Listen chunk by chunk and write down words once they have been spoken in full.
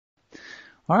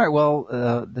All right,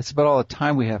 well, that's about all the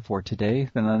time we have for today.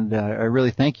 And I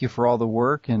really thank you for all the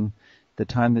work and the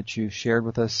time that you shared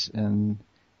with us in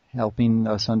helping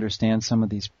us understand some of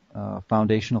these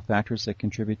foundational factors that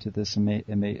contribute to this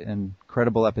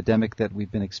incredible epidemic that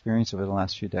we've been experiencing over the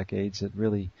last few decades. It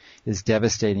really is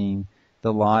devastating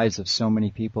the lives of so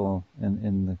many people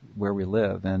in where we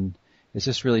live. And it's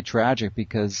just really tragic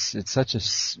because it's such a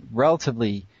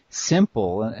relatively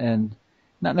simple and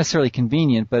not necessarily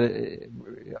convenient, but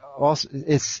also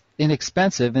it's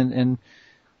inexpensive and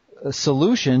a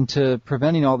solution to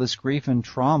preventing all this grief and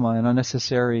trauma and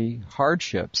unnecessary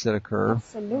hardships that occur.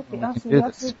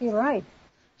 Absolutely right.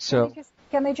 So,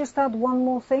 can I just add one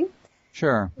more thing?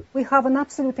 Sure. We have an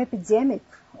absolute epidemic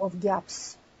of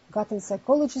GAPS, gut and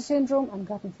psychology syndrome and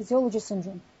gut and physiology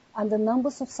syndrome, and the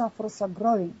numbers of sufferers are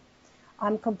growing.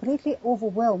 I'm completely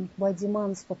overwhelmed by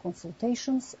demands for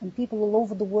consultations, and people all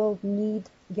over the world need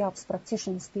GAPS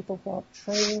practitioners, people who are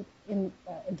trained in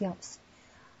GAPS.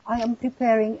 I am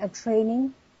preparing a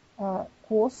training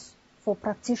course for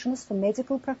practitioners, for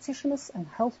medical practitioners and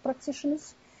health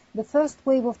practitioners. The first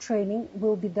wave of training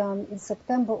will be done in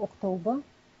September, October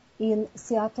in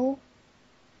Seattle,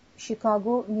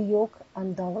 Chicago, New York,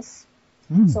 and Dallas.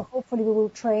 So hopefully we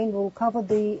will cover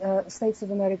the States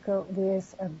of America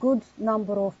with a good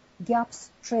number of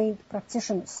GAPS-trained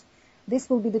practitioners. This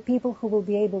will be the people who will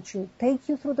be able to take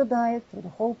you through the diet, through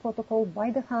the whole protocol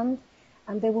by the hand,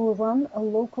 and they will run a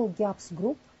local GAPS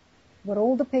group where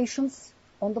all the patients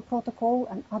on the protocol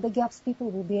and other GAPS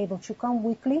people will be able to come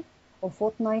weekly or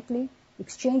fortnightly,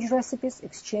 exchange recipes,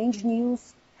 exchange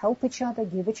news, help each other,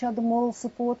 give each other moral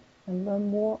support, and learn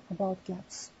more about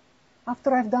GAPS.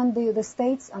 After I've done the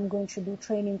States, I'm going to do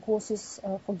training courses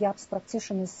for GAPS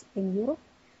practitioners in Europe.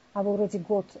 I've already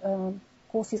got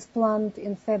courses planned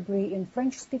in February in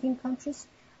French-speaking countries,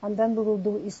 and then we will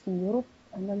do Eastern Europe,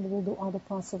 and then we will do other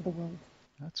parts of the world.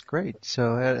 That's great.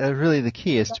 So really the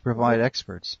key is to provide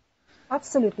experts.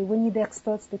 Absolutely. We need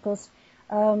experts because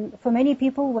for many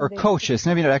people... Or coaches,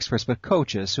 maybe not experts, but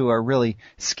coaches who are really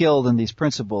skilled in these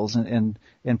principles and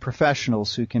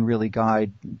professionals who can really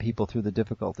guide people through the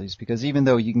difficulties. Because even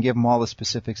though you can give them all the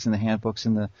specifics in the handbooks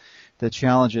and the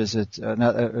challenges, or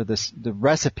the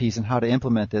recipes and how to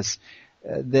implement this,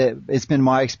 it's been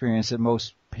my experience that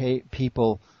most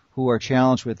people who are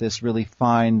challenged with this really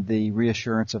find the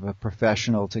reassurance of a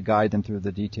professional to guide them through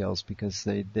the details because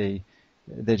they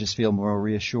just feel more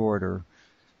reassured or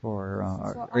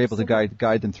are able to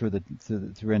guide them through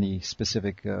any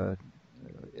specific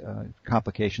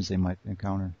complications they might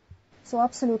encounter. So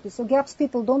absolutely. So GAPS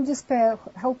people, don't despair.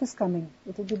 Help is coming.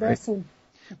 It will be there soon.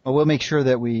 Well, we'll make sure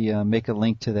that we make a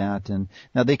link to that. And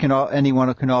now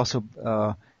anyone can also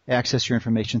access your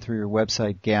information through your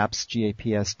website,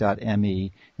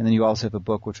 gaps.me, and then you also have a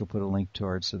book which we'll put a link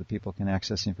towards so that people can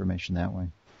access information that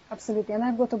way. Absolutely. And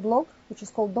I've got a blog which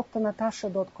is called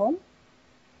drnatasha.com.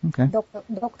 Okay.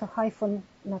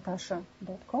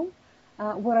 Dr.natasha.com,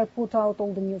 where I put out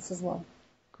all the news as well.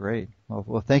 Great.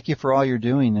 Well, thank you for all you're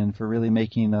doing and for really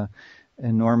making an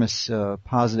enormous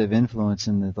positive influence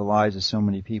in the lives of so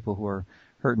many people who are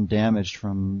hurt and damaged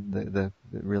from the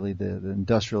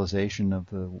industrialization of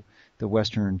the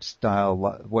Western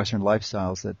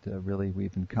lifestyles that really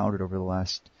we've encountered over the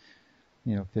last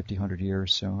 50, 100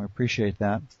 years. So I appreciate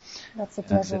that. That's a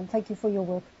pleasure. Thank you for your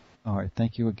work. All right,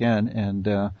 thank you again, and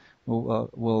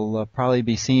we'll probably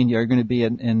be seeing you. Are you going to be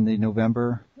in the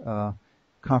November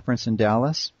conference in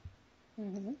Dallas?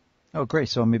 Mm-hmm. Oh, great!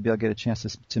 So maybe I'll get a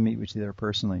chance to meet with you there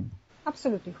personally.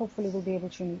 Absolutely. Hopefully, we'll be able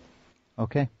to meet.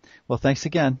 Okay. Well, thanks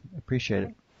again. Appreciate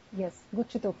it. Yes. Good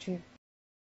to talk to you.